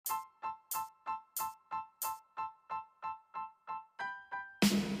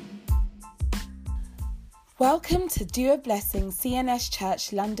Welcome to Do a Blessing CNS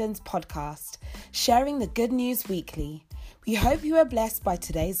Church London's podcast, sharing the good news weekly. We hope you are blessed by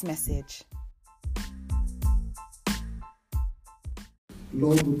today's message.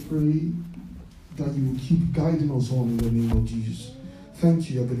 Lord, we pray that you will keep guiding us on in the name of Jesus.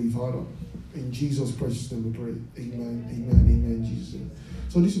 Thank you, Heavenly Father. In Jesus' precious name we pray. Amen, amen, amen, Jesus.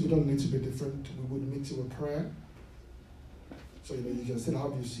 So this will be done a little bit different. We would mix it with prayer. So, you can still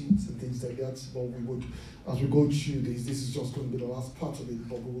have your seats and things like that. But we would, as we go through this is just going to be the last part of it,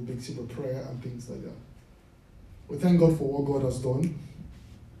 but we will mix it with prayer and things like that. We thank God for what God has done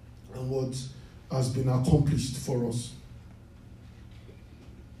and what has been accomplished for us.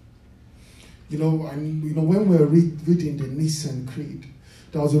 When we're reading the Nicene Creed,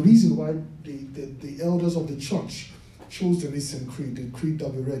 there was a reason why the elders of the church chose the Nicene Creed, the creed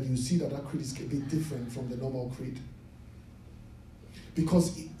that we read. You see that creed is a bit different from the normal creed.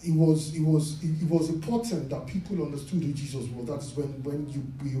 Because it was important that people understood who Jesus was. That is when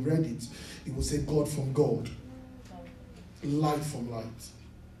we read it, it would say God from God, light from light,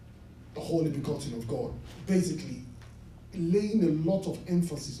 the holy begotten of God. Basically, laying a lot of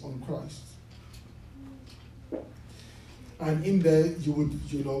emphasis on Christ. And in there, you would,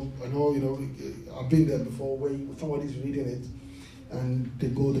 I've been there before, where somebody's reading it, and they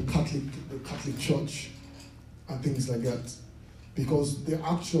go the Catholic Church, and things like that. Because the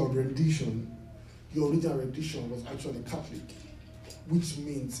actual rendition, the original rendition was actually Catholic, which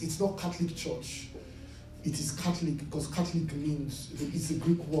means it's not Catholic Church. It is Catholic because Catholic means, it's a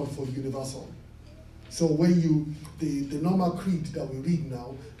Greek word for universal. So when the normal creed that we read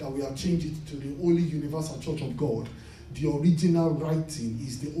now, that we have changed it to the Holy Universal Church of God, the original writing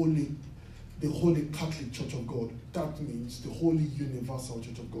is the Holy Catholic Church of God. That means the Holy Universal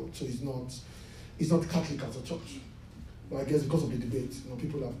Church of God. So it's not Catholic as a church. But I guess because of the debate,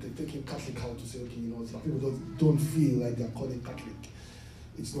 people have taken Catholic out to say, okay, it's like people don't feel like they're calling Catholic.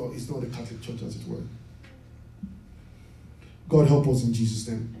 It's not a Catholic church, as it were. God help us in Jesus'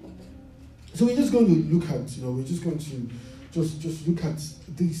 name. So we're just going to look at, we're just going to just look at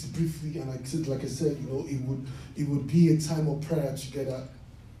this briefly, and like I said, it would be a time of prayer together.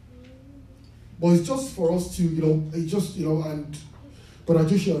 But it's just for us to, and Brother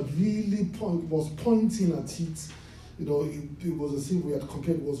Joshua really was pointing at it. It was as if we had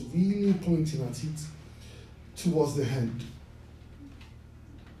compared, it was really pointing at it towards the end.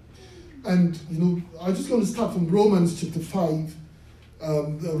 And, I'm just going to start from Romans chapter 5,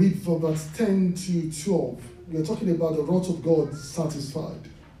 read from verse 10 to 12. We're talking about the wrath of God satisfied.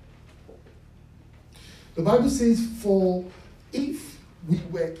 The Bible says, for if we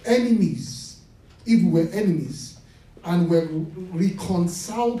were enemies, and were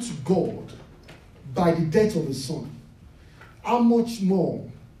reconciled to God by the death of His Son, how much more,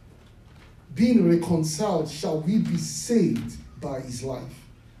 being reconciled, shall we be saved by His life?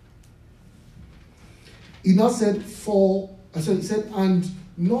 He now said, and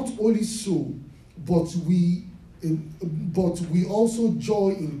not only so, but we also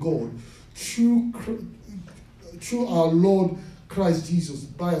joy in God through our Lord Christ Jesus,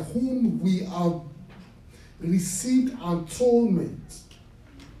 by whom we have received atonement.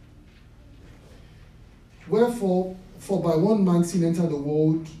 Wherefore, for by one man sin entered the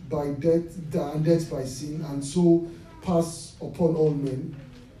world, by death, and death by sin, and so pass upon all men,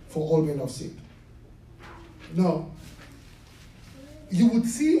 for all men have sinned. Now, you would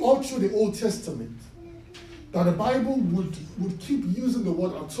see all through the Old Testament that the Bible would keep using the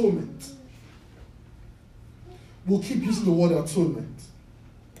word atonement. Will keep using the word atonement.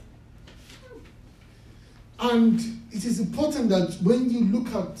 And it is important that when you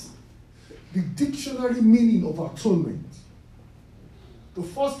look at the dictionary meaning of atonement, the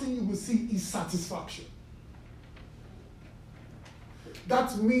first thing you will see is satisfaction.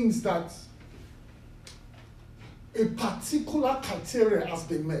 That means that a particular criteria has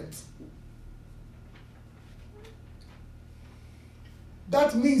been met.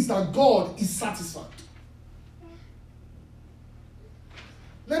 That means that God is satisfied.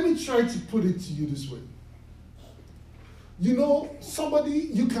 Let me try to put it to you this way. You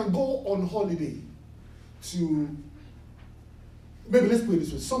can go on holiday to, maybe let's put it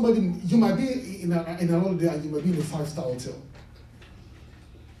this way. You might be in a holiday and you might be in a 5-star hotel.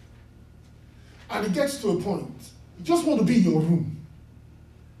 And it gets to a point, you just want to be in your room.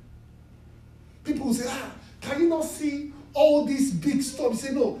 People will say, can you not see all these big stuff? You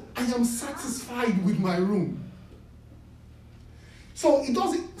say, no, I am satisfied with my room. So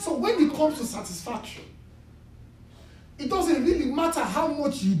when it comes to satisfaction, it doesn't really matter how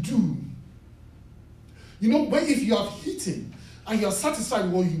much you do. If you have eaten and you are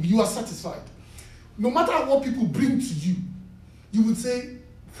satisfied, well, you are satisfied. no matter what people bring to you, you would say,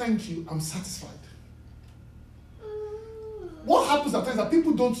 thank you, I'm satisfied. What happens at times that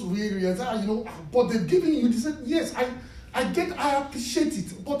people don't really realize, but they've given you, they said, yes, I appreciate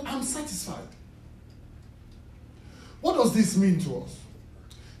it, but I'm satisfied. What does this mean to us?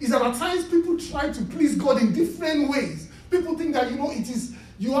 Is that at times people try to please God in different ways. People think that,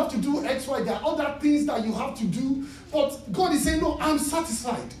 you have to do X, Y, there are other things that you have to do, but God is saying, no, I'm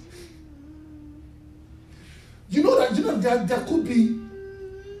satisfied. That there could be,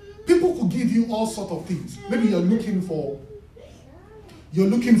 people could give you all sorts of things. Maybe you're looking for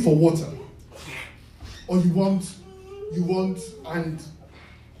water, or you want, and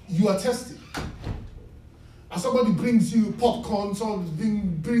you are thirsty. And somebody brings you popcorn, somebody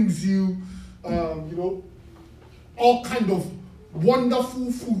brings you, all kind of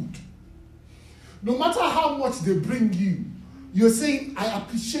wonderful food. No matter how much they bring you, you're saying, I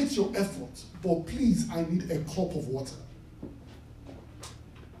appreciate your effort, but please, I need a cup of water.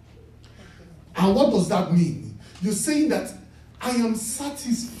 And what does that mean? You're saying that I am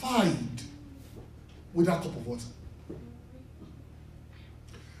satisfied with that cup of water.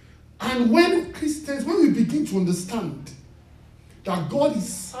 And when we begin to understand that God is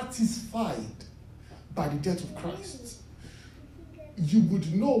satisfied by the death of Christ, you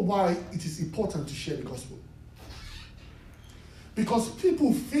would know why it is important to share the gospel. Because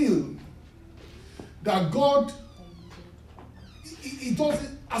people feel that God, it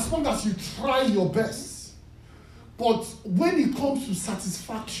doesn't, as long as you try your best. But when it comes to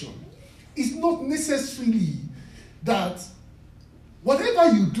satisfaction, it's not necessarily that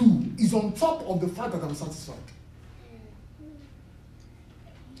whatever you do is on top of the fact that I'm satisfied.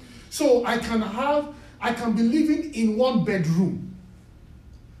 So I can be living in one bedroom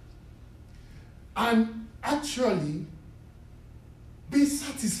and actually be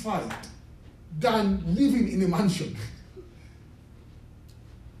satisfied than living in a mansion.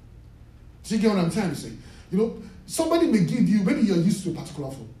 Do you get what I'm trying to say? Somebody may give you, maybe you're used to a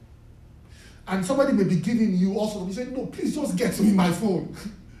particular phone, and somebody may be giving you also, you say, no, please just get me my phone.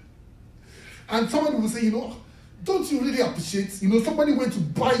 And somebody will say, don't you really appreciate, somebody went to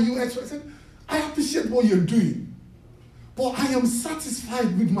buy you extra. I said, I appreciate what you're doing, but I am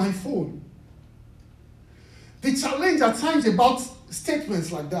satisfied with my phone. The challenge at times about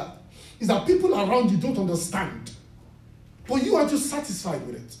statements like that is that people around you don't understand, but you are just satisfied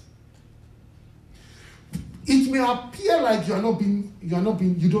with it. It may appear like you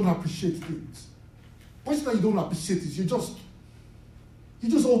don't appreciate things. But it's not you don't appreciate it, you're just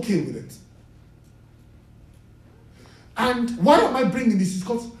okay with it. And why am I bringing this? Is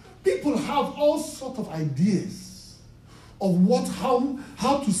because people have all sorts of ideas of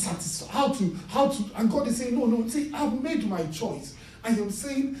how to satisfy, and God is saying, no, see, I've made my choice. I am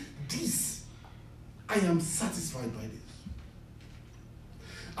saying this, I am satisfied by this.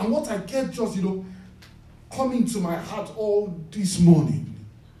 And what I kept just, coming to my heart all this morning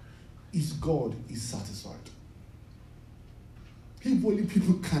is God is satisfied. If only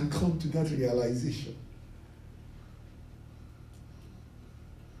people can come to that realization,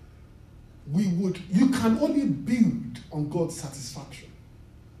 you can only build on God's satisfaction.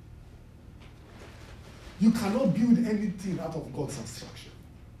 You cannot build anything out of God's satisfaction.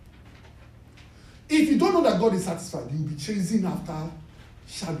 If you don't know that God is satisfied, you'll be chasing after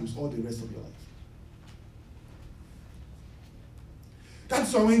shadows all the rest of your life.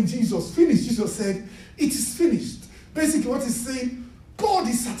 That's why when Jesus finished, Jesus said, it is finished. Basically what he's saying, God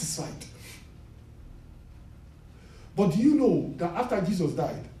is satisfied. But do you know that after Jesus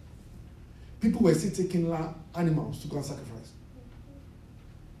died, people were still taking animals to go and sacrifice?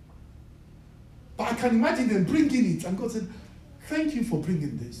 But I can imagine them bringing it, and God said, thank you for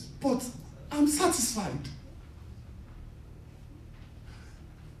bringing this, but I'm satisfied.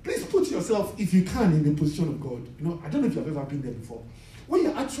 Please put yourself, if you can, in the position of God. I don't know if you've ever been there before. When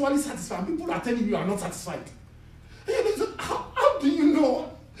you're actually satisfied, people are telling you are not satisfied. How do you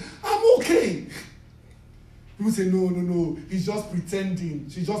know? I'm okay. People say, no, he's just pretending.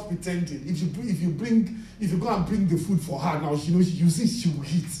 She's just pretending. If you go and bring the food for her now, you see she will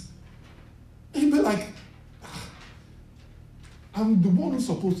eat. And you'll be like, I'm the one who's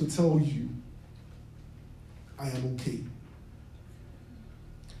supposed to tell you I am okay.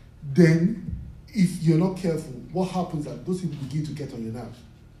 Then, if you're not careful, what happens is that those people begin to get on your nerves.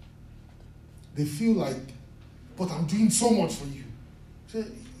 They feel like, but I'm doing so much for you. So,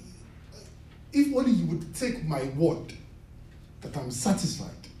 if only you would take my word that I'm satisfied,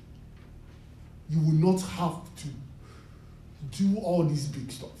 you will not have to do all this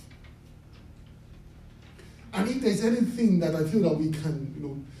big stuff. And if there's anything that I feel that we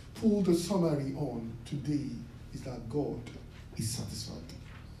can, pull the summary on today is that God is satisfied.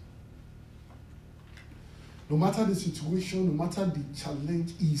 No matter the situation, no matter the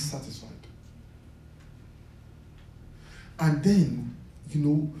challenge, He is satisfied. And then,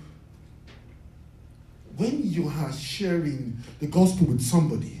 when you are sharing the gospel with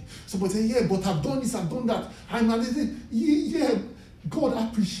somebody say, yeah, but I've done this, I've done that. Yeah, God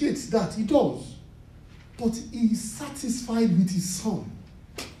appreciates that. He does. But He is satisfied with His Son.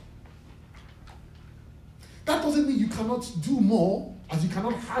 That doesn't mean you cannot do more, as you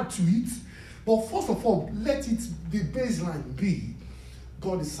cannot add to it. But first of all, let it, the baseline be,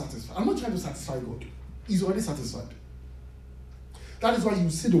 God is satisfied. I'm not trying to satisfy God. He's already satisfied. That is why you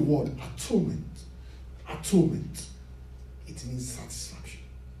see the word atonement. Atonement. It means satisfaction.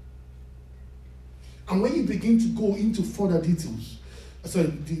 And when you begin to go into further details,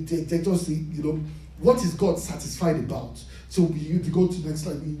 they just say, what is God satisfied about? So you go to the next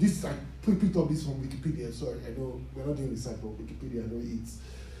slide. I picked up this from Wikipedia. Sorry, I know we're not doing research for Wikipedia. I know it's,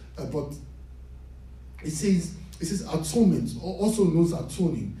 but it says atonement, also known as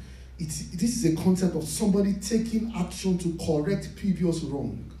atoning. This is a concept of somebody taking action to correct previous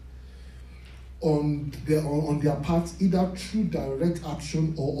wrong on their part, either through direct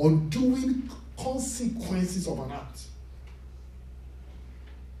action or undoing consequences of an act.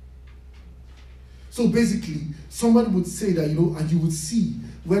 So basically, somebody would say that, and you would see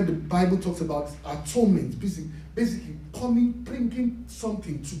where the Bible talks about atonement, basically bringing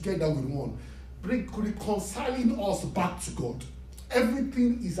something together with one, reconciling us back to God.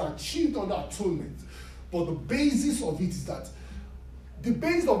 Everything is achieved under atonement. But the basis of it is that the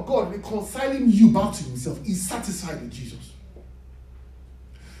basis of God reconciling you back to Himself is satisfied with Jesus.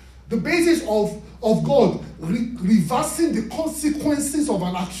 The basis of God reversing the consequences of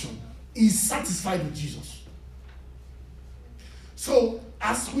an action is satisfied with Jesus. So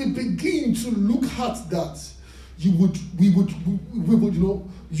as we begin to look at that,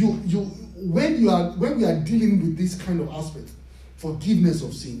 when we are dealing with this kind of aspect, forgiveness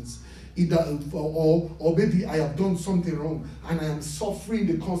of sins, either or maybe I have done something wrong and I am suffering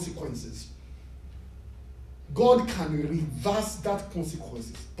the consequences. God can reverse that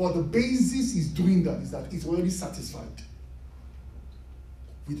consequences, but the basis is doing that is that it's already satisfied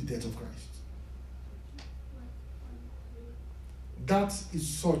with the death of Christ. That is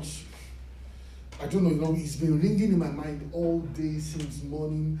such, I don't know, it's been ringing in my mind all day since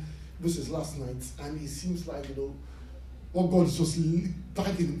morning. This is last night, and it seems like, what God is just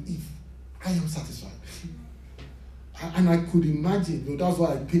begging, if I am satisfied. And I could imagine, that's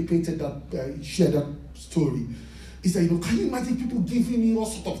why I painted that, shared that story. It's like, can you imagine people giving you all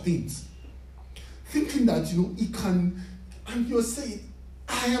sorts of things? Thinking that, it can, and you're saying,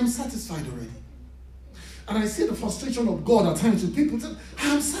 I am satisfied already. And I see the frustration of God at times with people saying, I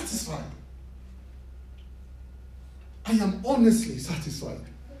am satisfied. I am honestly satisfied.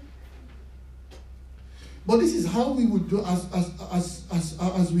 But this is how we would do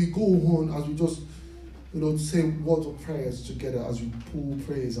as we go on, as we just, say words of prayers together, as we pull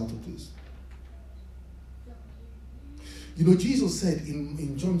prayers out of this. Jesus said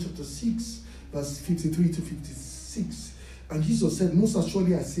in John chapter 6, verse 53 to 56, and Jesus said, most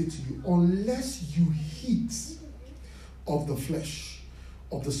assuredly I say to you, unless you eat of the flesh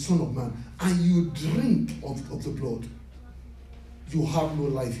of the Son of Man, and you drink of the blood, you have no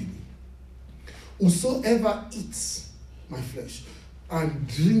life in you. Whosoever eats my flesh and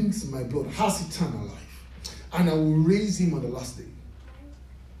drinks my blood has eternal life, and I will raise him on the last day.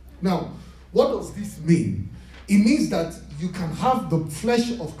 Now, what does this mean? It means that you can have the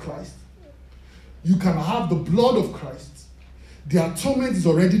flesh of Christ, you can have the blood of Christ, the atonement is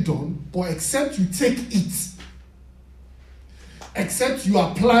already done, but except you take it, except you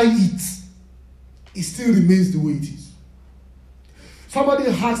apply it, it still remains the way it is. Somebody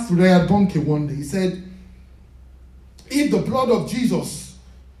asked Raya Bonke one day, he said, if the blood of Jesus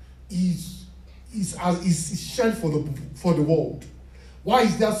is shed for the world, why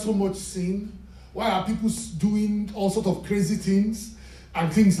is there so much sin? Why are people doing all sorts of crazy things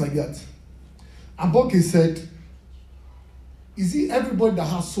and things like that? And Bonke said, is it everybody that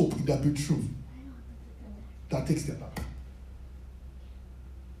has soap in their bedroom that takes their bath?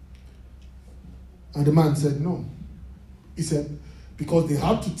 And the man said, no. He said, because they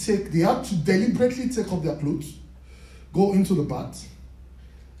have to deliberately take off their clothes, go into the bath,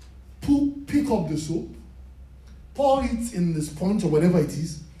 pick up the soap, pour it in the sponge or whatever it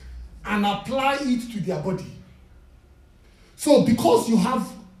is, and apply it to their body. So because you have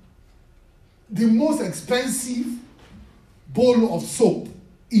the most expensive bowl of soap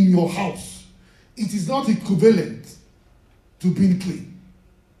in your house, it is not equivalent to being clean.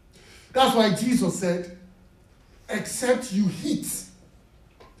 That's why Jesus said, except you eat,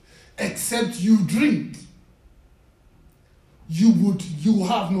 except you drink, you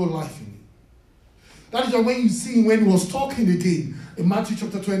have no life in you. That is why when you see when he was talking again in Matthew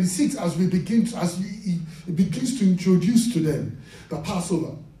chapter 26, he begins to introduce to them the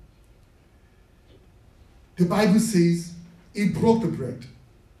Passover. The Bible says he broke the bread.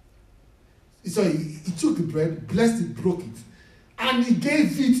 So he took the bread, blessed it, broke it, and he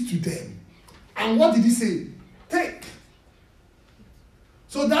gave it to them. And what did he say? Take.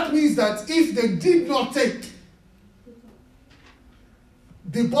 So that means that if they did not take,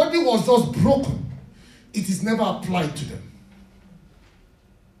 the body was just broken. It is never applied to them.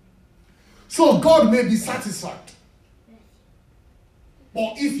 So God may be satisfied.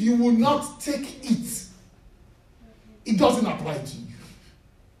 But if you will not take it, it doesn't apply to you.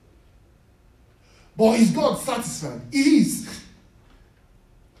 But is God satisfied? He is.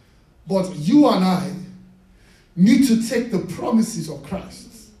 But you and I need to take the promises of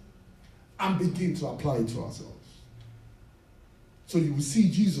Christ and begin to apply it to ourselves. So you will see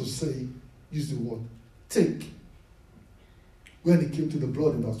Jesus say, use the word, take. When he came to the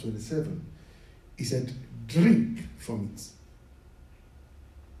blood in verse 27, he said, drink from it.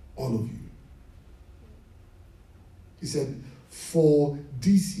 All of you. He said, for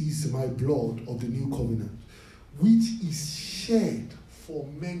this is my blood of the new covenant, which is shed for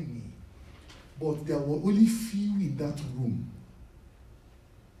many. But there were only few in that room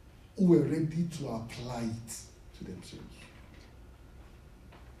who were ready to apply it to themselves.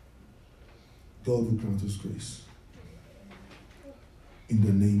 God will grant us grace. In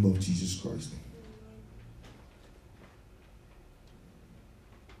the name of Jesus Christ.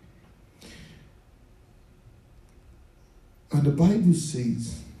 And the Bible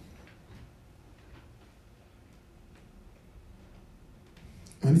says,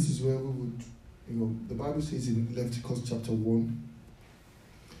 and this is where we would, the Bible says in Leviticus chapter 1,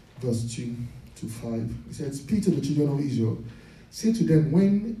 verse 2 to 5, it says, speak to the children of Israel, say to them,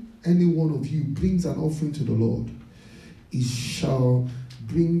 when any one of you brings an offering to the Lord, you shall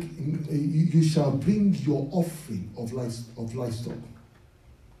bring your offering of livestock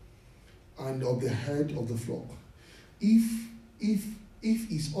and of the head of the flock. If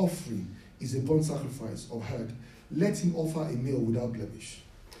his offering is a burnt sacrifice of head, let him offer a meal without blemish.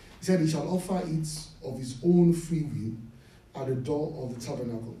 He said he shall offer it of his own free will at the door of the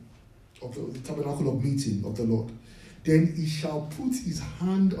tabernacle, of the tabernacle of meeting of the Lord. Then he shall put his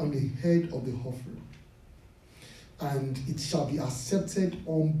hand on the head of the offering, and it shall be accepted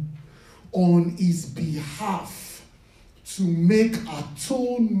on his behalf to make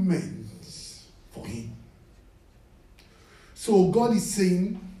atonement for him. So God is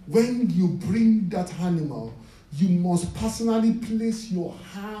saying, when you bring that animal, you must personally place your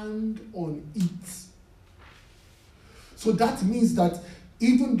hand on it. So that means that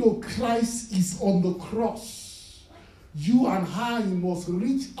even though Christ is on the cross, you and I must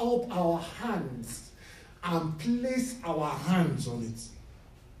reach out our hands and place our hands on it.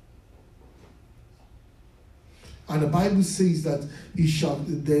 And the Bible says that he shall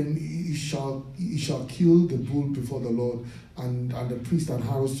kill the bull before the Lord, and the priest and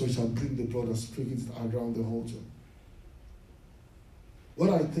Aaron's son shall bring the blood and sprinkle it around the altar. What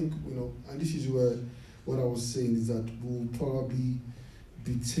I think, and this is where what I was saying is that we'll probably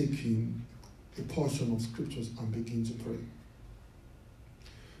be taking a portion of scriptures and begin to pray.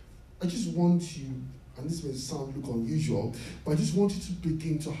 I just want you, and this may look unusual, but I just want you to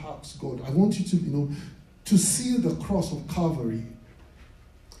begin to ask God. I want you to, to see the cross of Calvary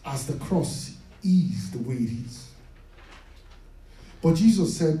as the cross is the way it is. But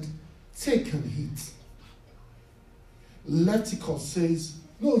Jesus said, take and eat. Leviticus says,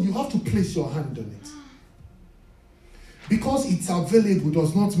 no, you have to place your hand on it. Because it's available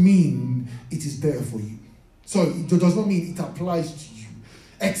does not mean it is there for you. So it does not mean it applies to you,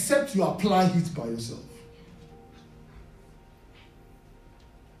 except you apply it by yourself.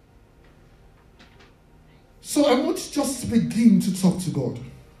 So I want to just begin to talk to God.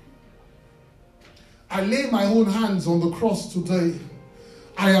 I lay my own hands on the cross today.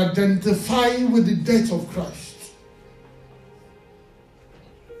 I identify with the death of Christ.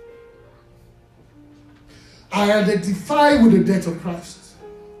 I identify with the death of Christ.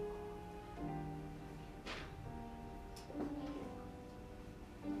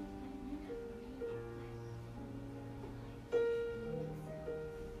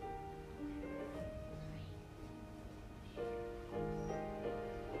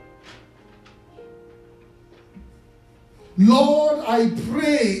 Lord, I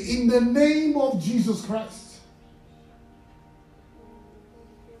pray in the name of Jesus Christ.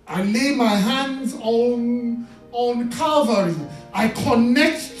 I lay my hands on Calvary. I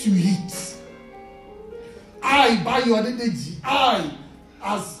connect to it. I, Bayo Adedeji,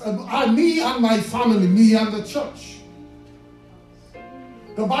 me and my family, me and the church.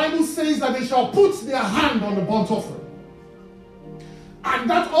 The Bible says that they shall put their hand on the burnt offering. And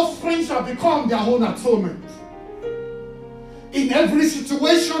that offering shall become their own atonement. In every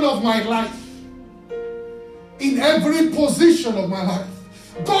situation of my life, in every position of my life,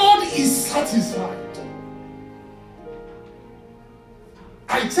 God is satisfied.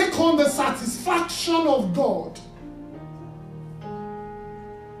 I take on the satisfaction of God.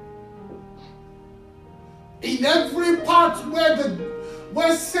 In every part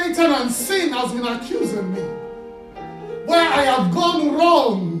where Satan and sin has been accusing me, where I have gone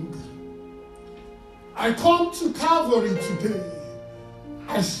wrong, I come to Calvary today.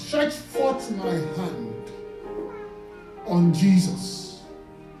 I stretch forth my hand on Jesus.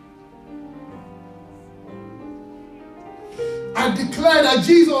 I declare that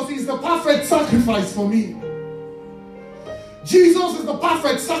Jesus is the perfect sacrifice for me. Jesus is the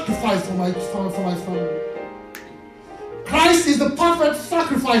perfect sacrifice for my family. Christ is the perfect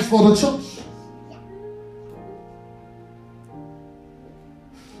sacrifice for the church.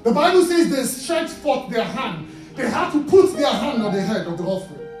 The Bible says they stretched forth their hand. They had to put their hand on the head of the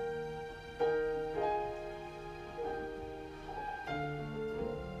offering.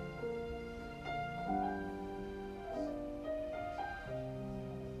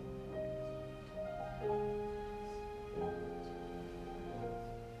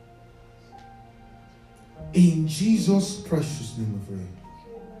 In Jesus' precious name we pray.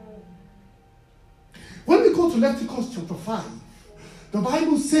 When we go to Leviticus chapter 5, the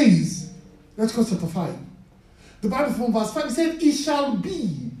Bible says, Leviticus chapter 5, the Bible from verse 5, it said, it shall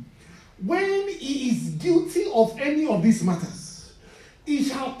be when he is guilty of any of these matters, he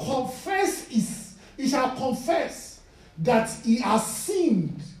shall confess that he has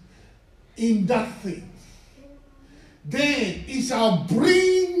sinned in that thing. Then he shall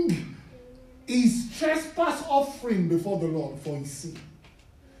bring his trespass offering before the Lord for his sin,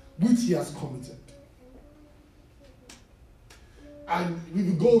 which he has committed. And we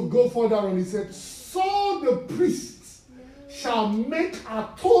will go further on. He said, so the priests shall make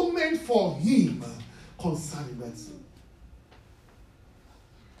atonement for him concerning that sin.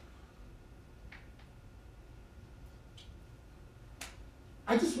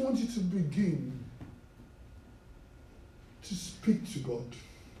 I just want you to begin to speak to God.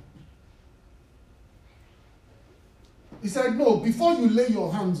 He said, no, before you lay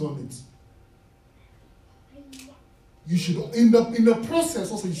your hands on it, you should, in the process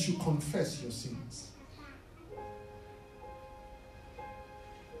also, you should confess your sins.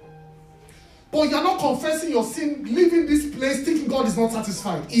 But you're not confessing your sin, leaving this place thinking God is not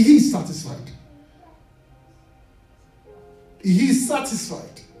satisfied. He is satisfied. He is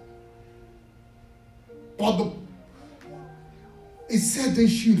satisfied. But it said they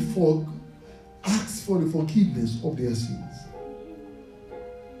should ask for the forgiveness of their sins.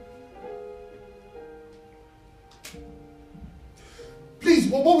 Please,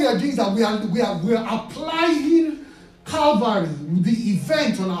 what we are doing is that we are applying Calvary, the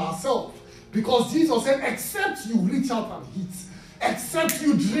event, on ourselves. Because Jesus said, except you reach out and eat, except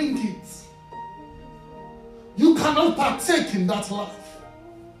you drink it, you cannot partake in that life.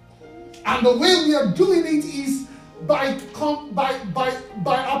 And the way we are doing it is by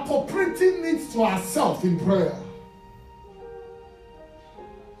appropriating it to ourselves in prayer.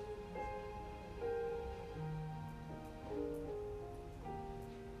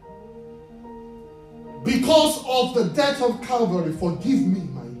 Because of the death of Calvary, forgive me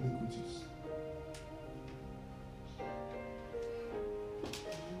my iniquities.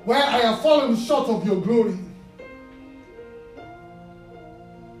 Where I have fallen short of your glory,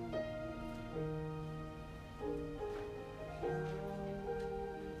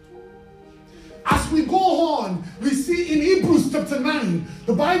 as we go on, we see in Hebrews chapter 9,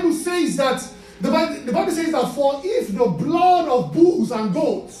 the Bible says that for if the blood of bulls and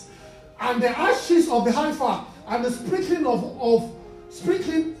goats and the ashes of the heifer and the sprinkling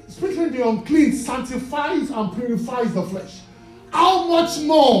sprinkling the unclean sanctifies and purifies the flesh, how much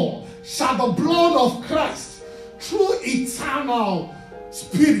more shall the blood of Christ, through eternal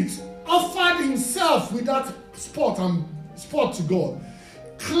Spirit, offered himself without spot to God,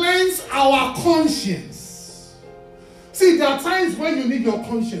 cleanse our conscience? See, there are times when you need your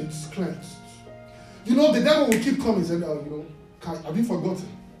conscience cleansed. You know, the devil will keep coming and say, have you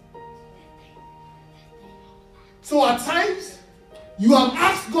forgotten? So at times, you have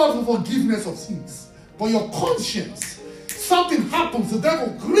asked God for forgiveness of sins, but your conscience something happens, the devil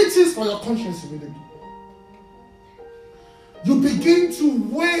reaches for your conscience immediately. You begin to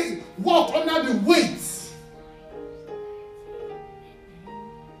walk under the weight.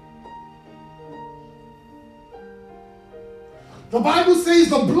 The Bible says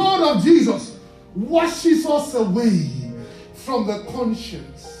the blood of Jesus washes us away from the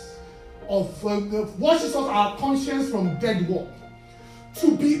conscience washes us our conscience from dead work,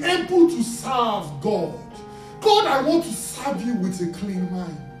 to be able to serve God. God, I want to serve you with a clean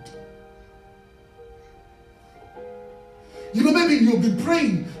mind. You know, maybe you'll be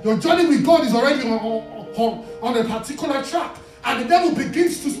praying, your journey with God is already on a particular track, and the devil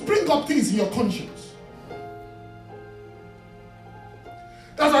begins to spring up things in your conscience.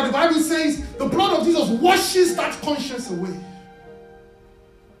 That's why the Bible says the blood of Jesus washes that conscience away,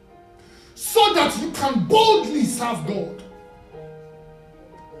 so that you can boldly serve God.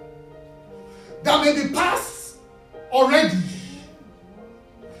 That may be past already.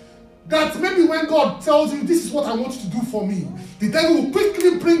 That maybe when God tells you, this is what I want you to do for me, the devil will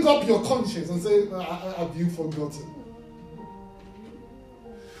quickly bring up your conscience and say, have you forgotten?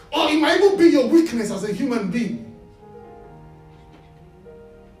 Or it might even be your weakness as a human being.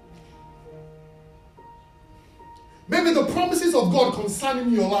 Maybe the promises of God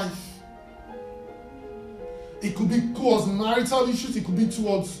concerning your life. It could be towards marital issues, it could be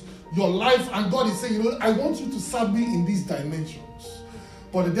towards your life, and God is saying, you know, I want you to serve me in these dimensions.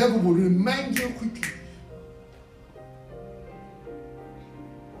 But the devil will remind you quickly.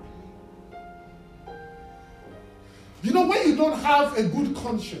 You know, when you don't have a good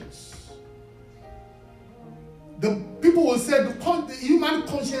conscience, the people will say the human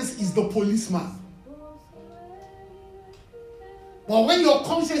conscience is the policeman. But when your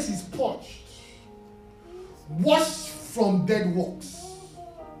conscience is purged, washed from dead works,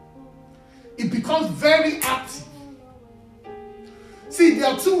 it becomes very active. See, there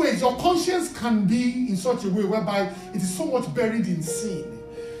are two ways. Your conscience can be in such a way whereby it is so much buried in sin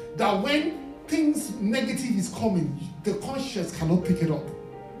that when things negative is coming, the conscience cannot pick it up.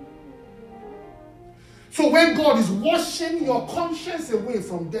 So when God is washing your conscience away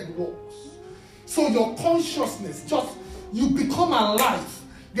from dead works, so your consciousness you become alive.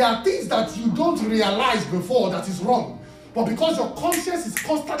 There are things that you don't realize before that is wrong, but because your conscience is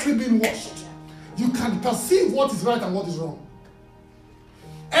constantly being washed, you can perceive what is right and what is wrong.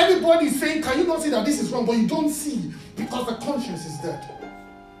 Everybody is saying, can you not see that this is wrong? But you don't see because the conscience is dead.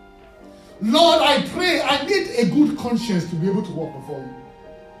 Lord, I pray, I need a good conscience to be able to walk before you.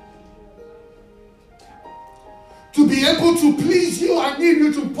 To be able to please you, I need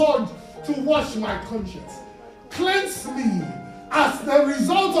you to wash my conscience. Cleanse me. As the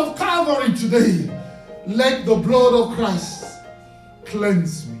result of Calvary today, let the blood of Christ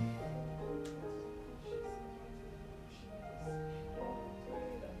cleanse me.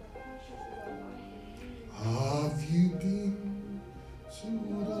 Have you been to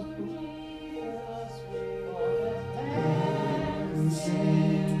the cross?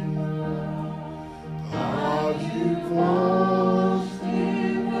 Have you washed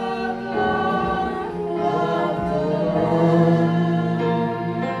in the blood of the Lamb?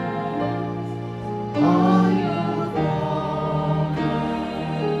 Are you walking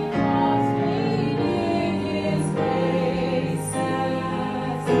beneath His grace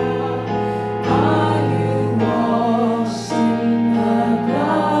as are you washed in the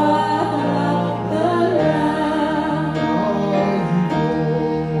blood of the Lamb?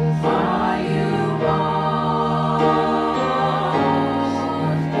 Are you washed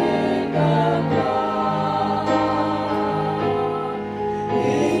in the blood,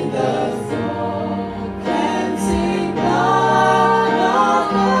 in the soul cleansing blood of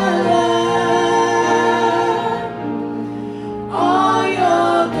the Lamb? All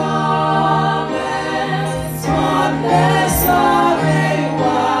your garments spotless are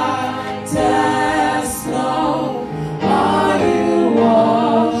white as snow. Are you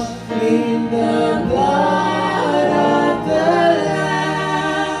washed in the blood of the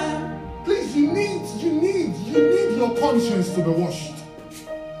Lamb? Please, you need your conscience to be washed.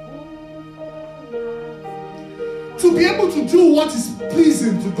 To be able to do what is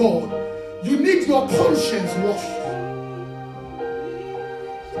pleasing to God, you need your conscience washed.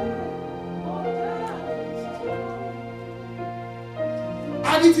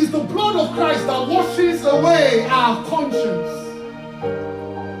 And it is the blood of Christ that washes away our conscience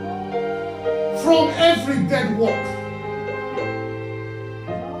from every dead work.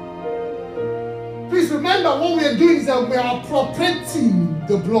 Please remember, what we are doing is that we are appropriating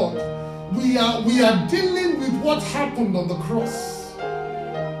the blood. We are dealing with what happened on the cross.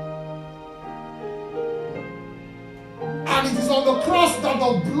 And And it is on the cross that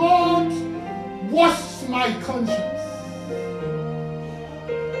the blood washed my conscience.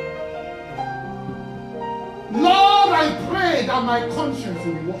 Lord, I pray that my conscience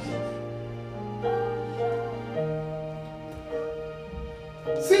will be washed.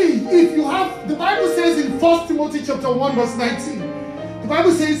 See, if you have, the Bible says in 1 Timothy chapter 1 verse 19, the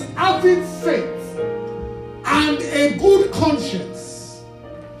Bible says, having faith and a good conscience,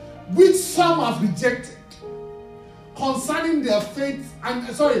 which some have rejected, concerning their faith, and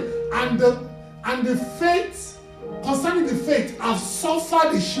the faith, concerning the faith, have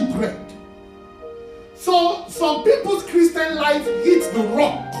suffered a shipwreck. So some people's Christian life hit the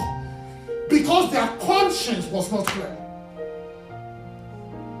rock because their conscience was not clear.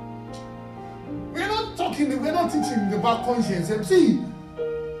 We're not teaching about conscience. See,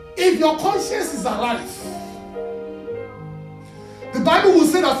 if your conscience is alive, the Bible will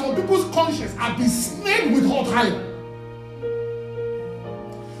say that some people's conscience have been snared with hot iron.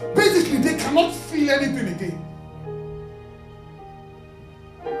 Basically, they cannot feel anything again.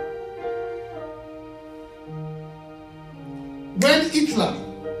 When Hitler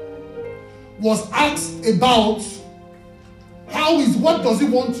was asked about what does he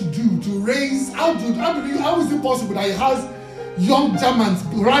want to do to raise, how is it possible that he has young Germans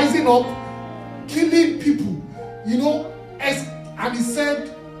rising up, killing people, and he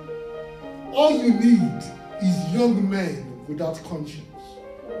said, all you need is young men without conscience.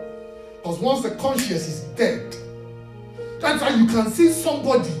 Because once the conscience is dead, that's why you can see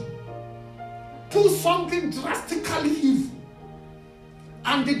somebody do something drastically evil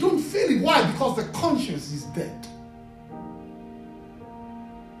and they don't feel it. Why? Because the conscience is dead.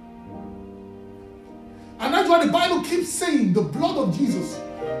 And that's why the Bible keeps saying the blood of Jesus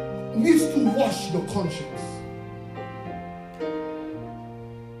needs to wash your conscience.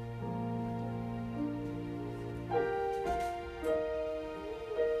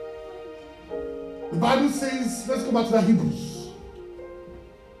 The Bible says, let's go back to the Hebrews.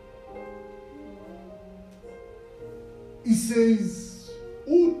 It says,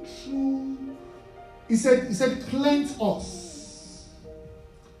 he said, cleanse us.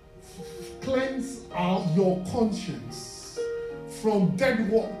 Cleanse your conscience from dead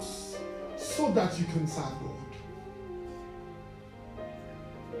works so that you can serve God.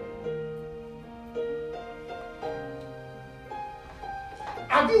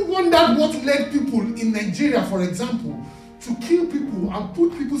 Have you wondered what led people in Nigeria, for example, to kill people and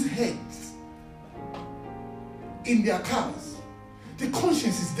put people's heads in their cars? The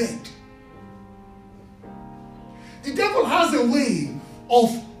conscience is dead. The devil has a way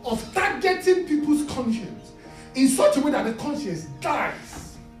of targeting people's conscience in such a way that the conscience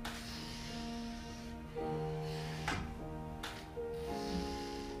dies.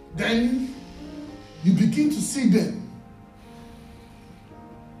 Then you begin to see them.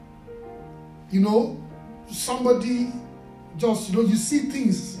 Somebody just, you see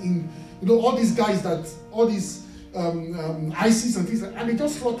things in, all these guys all these ISIS and things, and they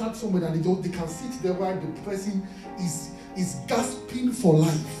just slaughter somebody and they can sit there while the person is gasping for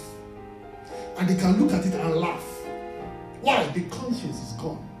life. And they can look at it and laugh. Why? The conscience is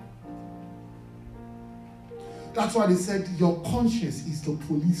gone. That's why they said your conscience is the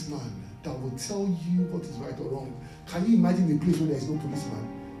policeman that will tell you what is right or wrong. Can you imagine a place where there is no policeman?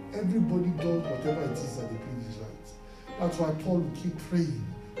 Everybody does whatever it is that they believe is right. That's why Paul will keep praying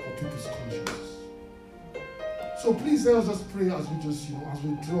for people's conscience. So please let us just pray as we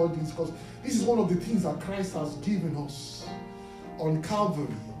draw this, because this is one of the things that Christ has given us on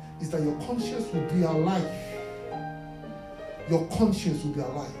Calvary, is that your conscience will be alive. Your conscience will be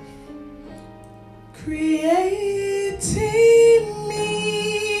alive. Create in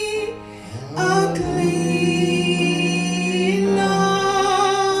me a clean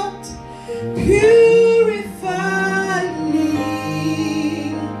heart, purify me,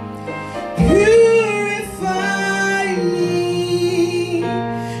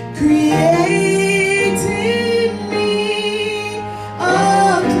 create in me a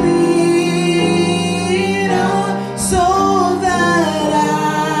clean heart, so that I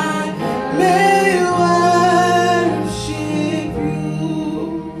may worship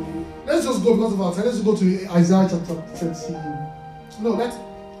you. Let's just go because of our time. Let's go to Isaiah chapter 13. No, let's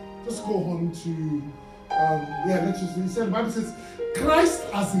just go on to he said, the Bible says, Christ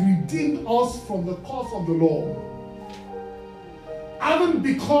has redeemed us from the curse of the law, having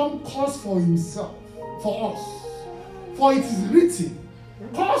become curse for himself, for us. For it is written,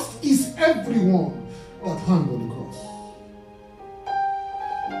 cursed is everyone that hung on the cross.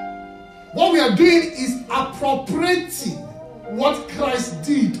 What we are doing is appropriating what Christ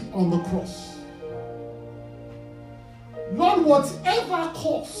did on the cross. whatever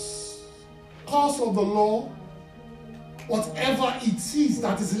cause of the law, whatever it is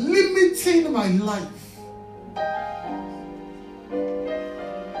that is limiting my life,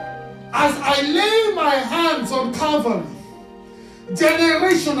 as I lay my hands on Calvary,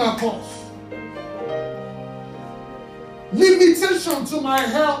 generational cause, limitation to my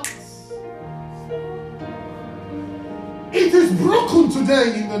health, it is broken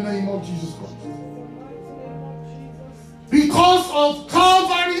today in the name of Jesus Christ. Because of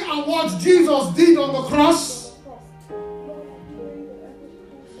Calvary and what Jesus did on the cross.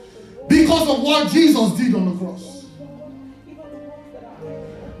 Because of what Jesus did on the cross.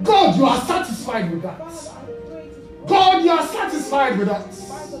 God, you are satisfied with that. God, you are satisfied with that.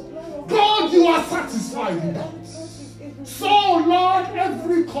 God, you are satisfied with that. So, Lord,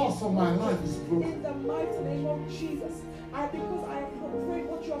 every cause of my life is broken. In the mighty name of Jesus. Because I have proclaimed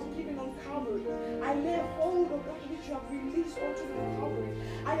what you have given on Calvary, I lay hold of that which you have released unto me on Calvary.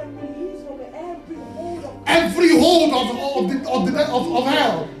 I am released from every hold of hell. Every hold of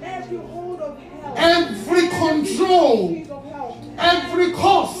hell. Every hold of hell. Every control. Every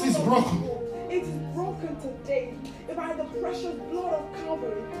curse is broken. It is broken today by the precious blood of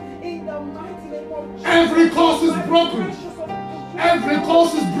Calvary. In the mighty name of Jesus. Every curse is broken. Every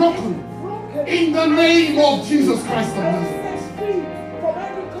curse is broken. In the name of Jesus Christ of Nazareth. I am set free from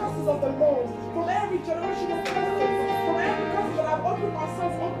every curses of the Lord, from every generational curses, from every curse that I've opened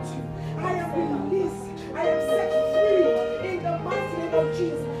myself up to. I am released. I am set free in the mighty name of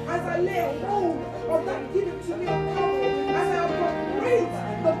Jesus. As I lay hold of that given to me on Calvary, as I appropriate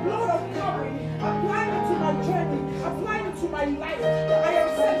the blood of Calvary, applying it to my journey, applying it to my life, I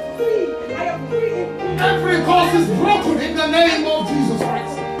am set free. I am free in peace. Every curse is broken in the name of Jesus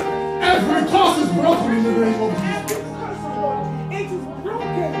Christ. Every curse is broken in the name of Jesus. Every curse, Lord, it is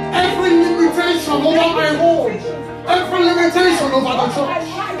broken. Every limitation over my home, every limitation over the church,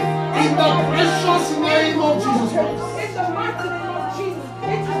 in the precious name of Jesus Christ. In the mighty name of Jesus,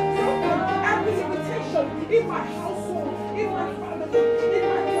 it is broken. Every limitation in my household, in my family, in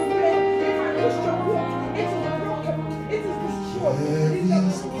my career, in my Christian walk, it is broken. It is destroyed. In the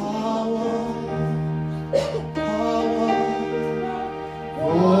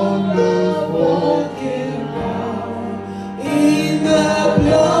Wonderful power in the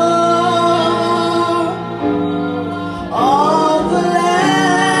blood of the Lamb.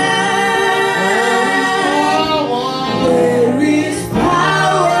 There is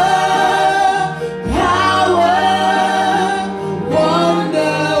power,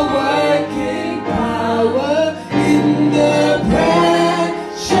 wonder-working power in the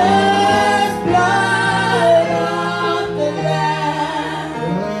precious blood of the Lamb.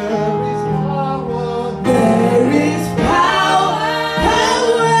 There is power,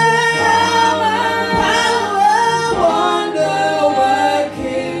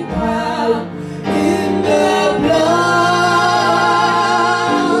 wonder-working power in the blood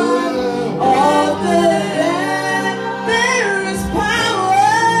of the Lamb. There is power,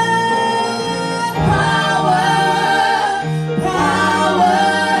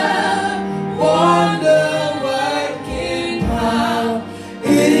 wonder-working power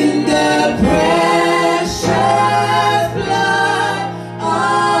in the precious blood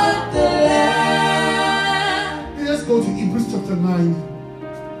of the Lamb. Let's go to Hebrews chapter 9,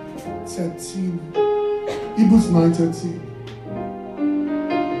 13. Hebrews 9, 13.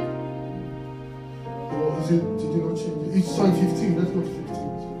 Or is it, did you not change it? It's sign 15. Let's go to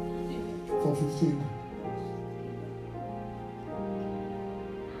 15. From 15.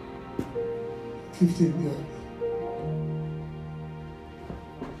 15, yeah.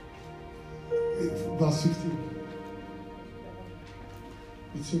 Verse 15.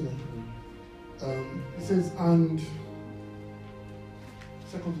 It's in there. It says, and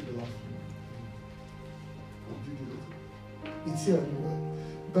second to the last one. It's here anyway.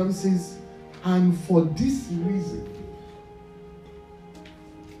 The Bible says, and for this reason,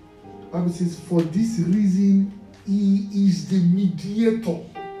 the Bible says, for this reason, he is the mediator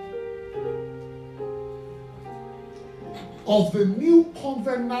of the new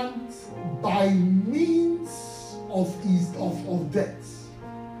covenant by means of death,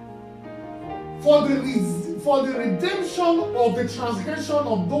 for the redemption of the transgression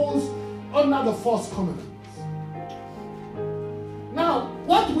of those under the first covenant. Now,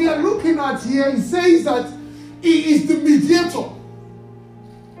 what we are looking at here, it says that he is the mediator.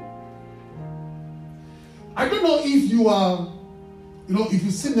 I don't know if you are, if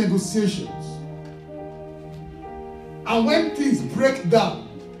you see negotiations, and when things break down,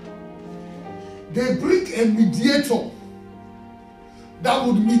 they bring a mediator that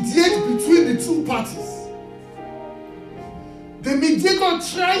would mediate between the two parties. the mediator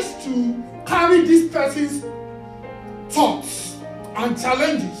tries to carry this person's thoughts and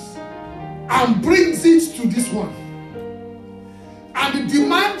challenges and brings it to this one. And the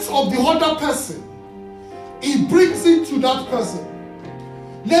demands of the other person, he brings it to that person.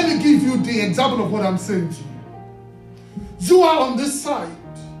 Let me give you the example of what I'm saying to you. You are on this side.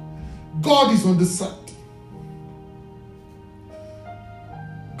 God is on this side.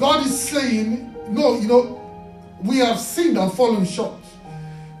 God is saying, no, we have sinned and fallen short.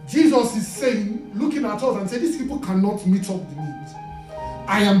 Jesus is saying, looking at us and saying, these people cannot meet up the needs.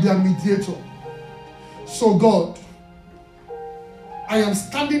 I am their mediator. So God, I am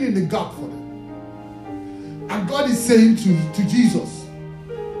standing in the gap for them. And God is saying to Jesus,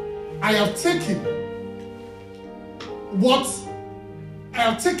 I have taken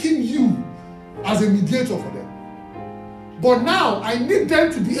you as a mediator for them. But now I need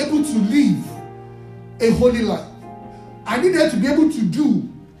them to be able to live a holy life. I need them to be able to do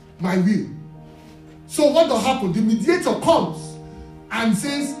my will. So what will happen? The mediator comes and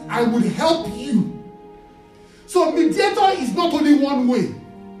says, I will help you. So mediator is not only one way.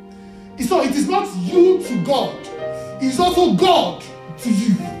 So it is not you to God. It's also God to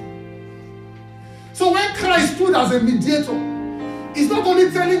you. So when Christ stood as a mediator, he's not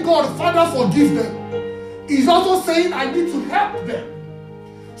only telling God, Father, forgive them. He's also saying, I need to help them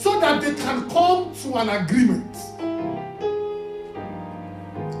so that they can come to an agreement.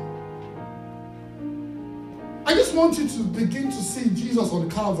 I just want you to begin to see Jesus on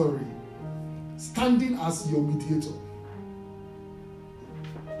Calvary standing as your mediator.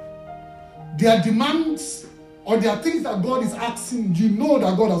 There are demands or there are things that God is asking, you know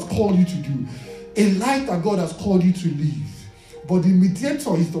that God has called you to do, a life that God has called you to live. But the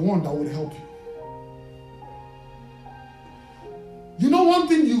mediator is the one that will help you. You know one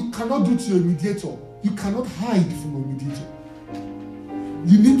thing you cannot do to a mediator? You cannot hide from a mediator.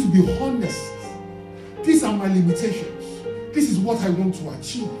 You need to be honest. These are my limitations. This is what I want to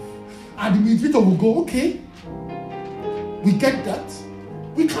achieve. And the mediator will go, okay, we get that.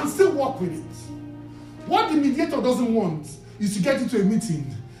 We can still work with it. What the mediator doesn't want is to get into a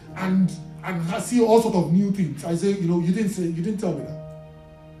meeting and see all sorts of new things. I say, you didn't tell me that.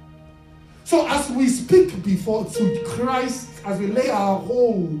 So as we speak before to Christ, as we lay our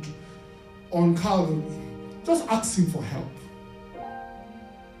hold on Calvary, just ask him for help.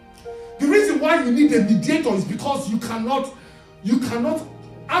 The reason why you need a mediator is because you cannot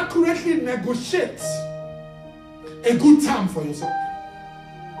accurately negotiate a good term for yourself.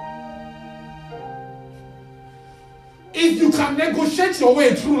 If you can negotiate your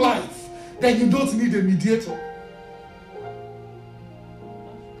way through life, then you don't need a mediator.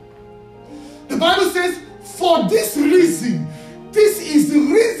 The Bible says, for this reason, this is the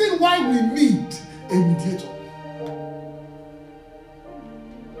reason why we need a mediator.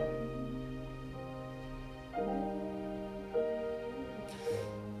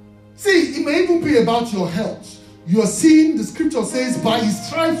 See, it may even be about your health. You are seeing, the scripture says, by his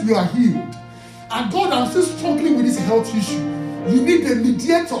stripes you are healed. And God, I'm still struggling with this health issue. You need a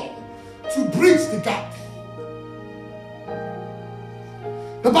mediator to bridge the gap.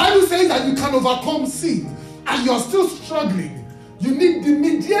 The Bible says that you can overcome sin and you are still struggling. You need the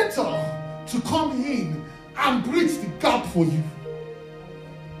mediator to come in and bridge the gap for you.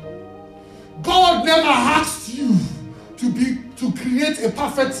 God never asked you to create a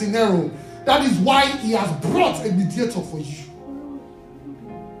perfect scenario. That is why he has brought a mediator for you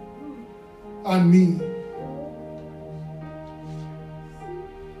and me.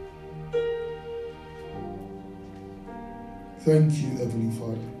 Thank you, Heavenly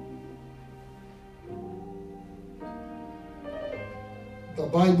Father. The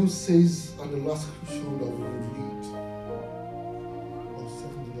Bible says, and the last scripture that we will read, or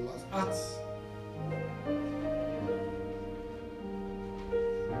second to the last,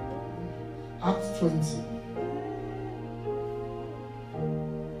 Acts 20.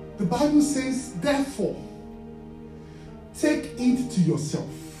 The Bible says, therefore, take it to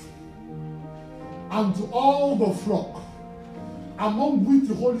yourself and to all the flock among which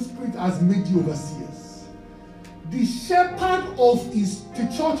the Holy Spirit has made you overseers, the shepherd of the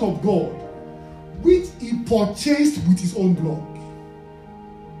church of God, which he purchased with his own blood.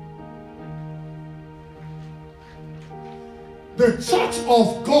 The church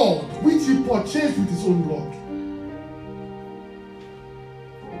of God, which he purchased with his own blood.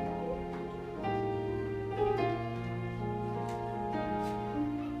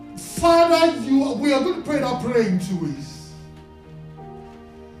 Father, we are going to pray that prayer in 2 ways.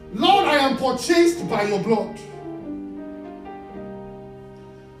 Lord, I am purchased by your blood.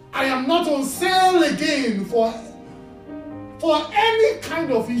 I am not on sale again for any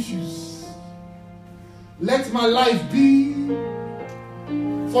kind of issues. Let my life be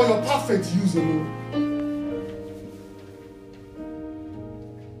for your perfect use alone.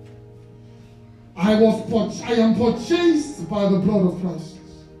 I am purchased by the blood of Christ.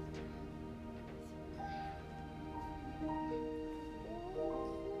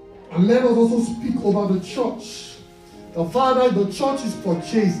 And let us also speak over the church. The Father, the church is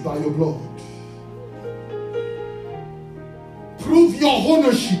purchased by your blood. Prove your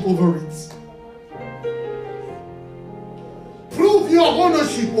ownership over it. Prove your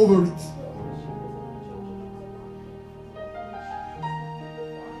ownership over it.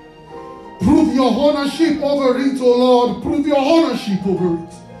 Prove your ownership over it, oh Lord. Prove your ownership over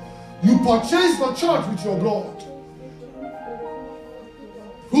it. You purchased the church with your blood.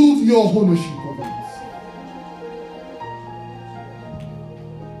 Prove your ownership over it.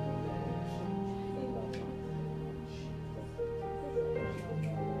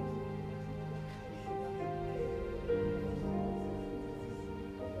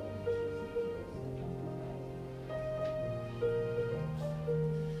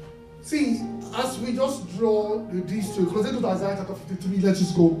 See, as we just draw these two, because they go to Isaiah chapter 53, let's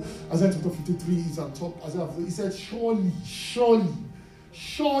just go. Isaiah chapter 53 is on top. Isaiah 53, he said, surely, surely,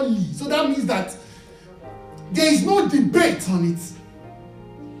 surely. So that means that there is no debate on it.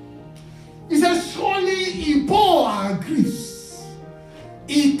 He said, surely he bore our griefs.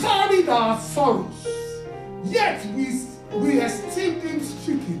 He carried our sorrows. Yet we esteemed him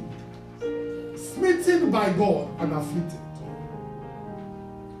stricken, smitten by God and afflicted.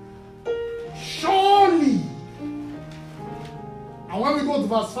 Surely. And when we go to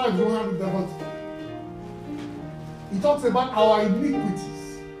verse 5, we don't have it there, but he talks about our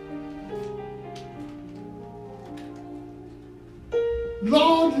iniquities.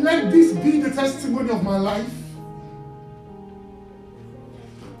 Lord, let this be the testimony of my life.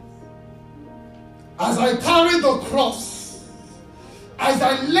 As I carry the cross, as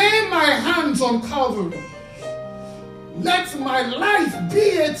I lay my hands on Calvary, let my life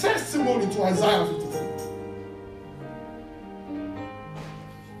be a testimony to Isaiah 53.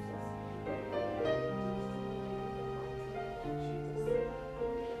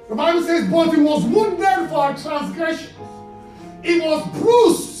 The Bible says, but he was wounded for our transgressions. He was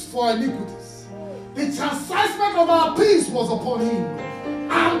bruised for iniquities. The chastisement of our peace was upon him,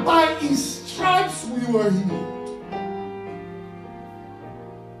 and by his stripes we were healed.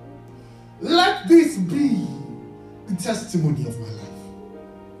 Let this be the testimony of my life.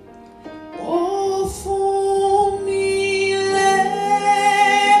 Oh, for me,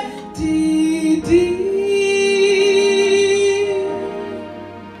 let thee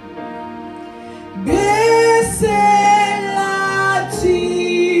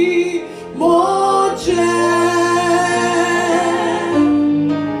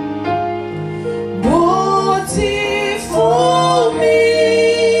for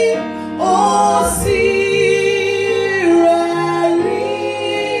me, oh, see.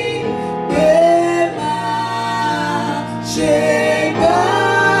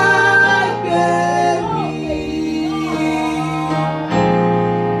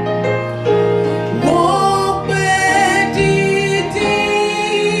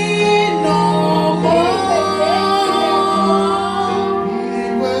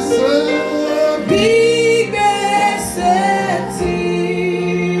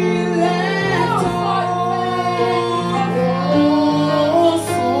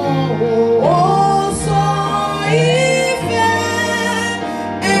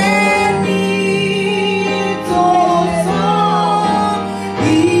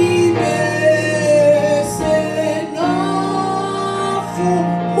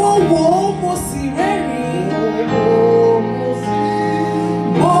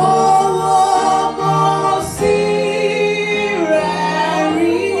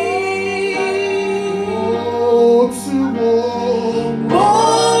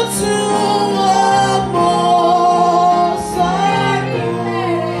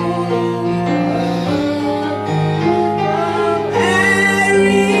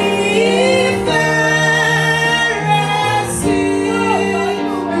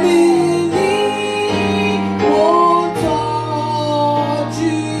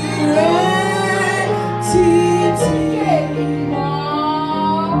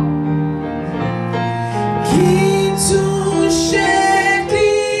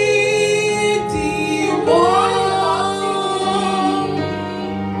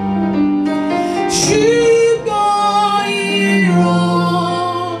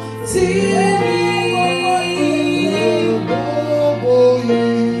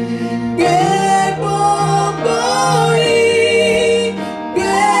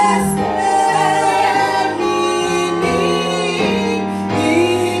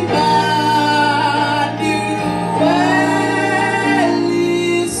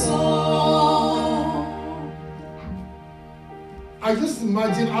 I just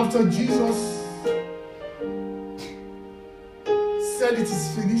imagine after Jesus said it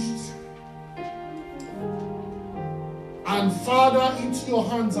is finished, and Father, into your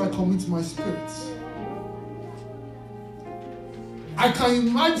hands I commit my spirit. I can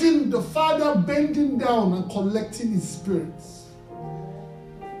imagine the Father bending down and collecting his spirit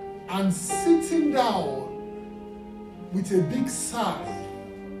and sitting down with a big sigh.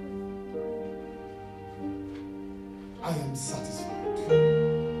 I am satisfied.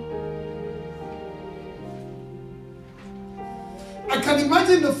 I can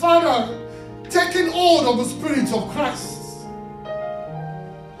imagine the Father taking hold of the Spirit of Christ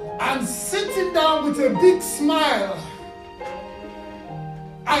and sitting down with a big smile.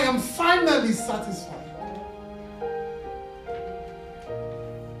 I am finally satisfied.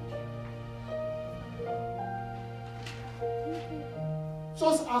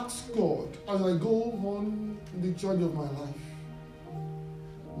 Just ask God as I go on in the journey of my life,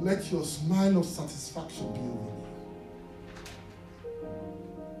 let your smile of satisfaction be over me.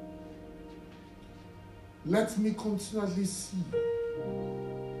 Let me continually see,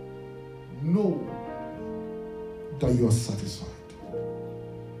 know that you are satisfied.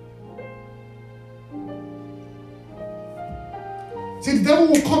 See, the devil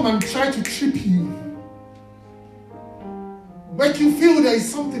will come and try to trip you, make you feel there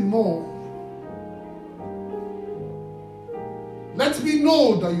is something more. Let me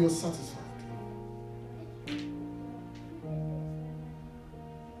know that you are satisfied.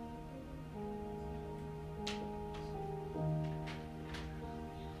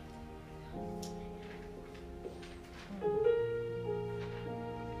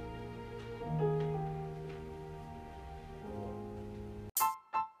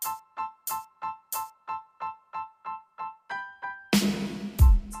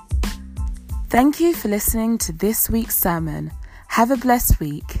 Thank you for listening to this week's sermon. Have a blessed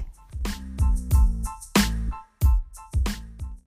week.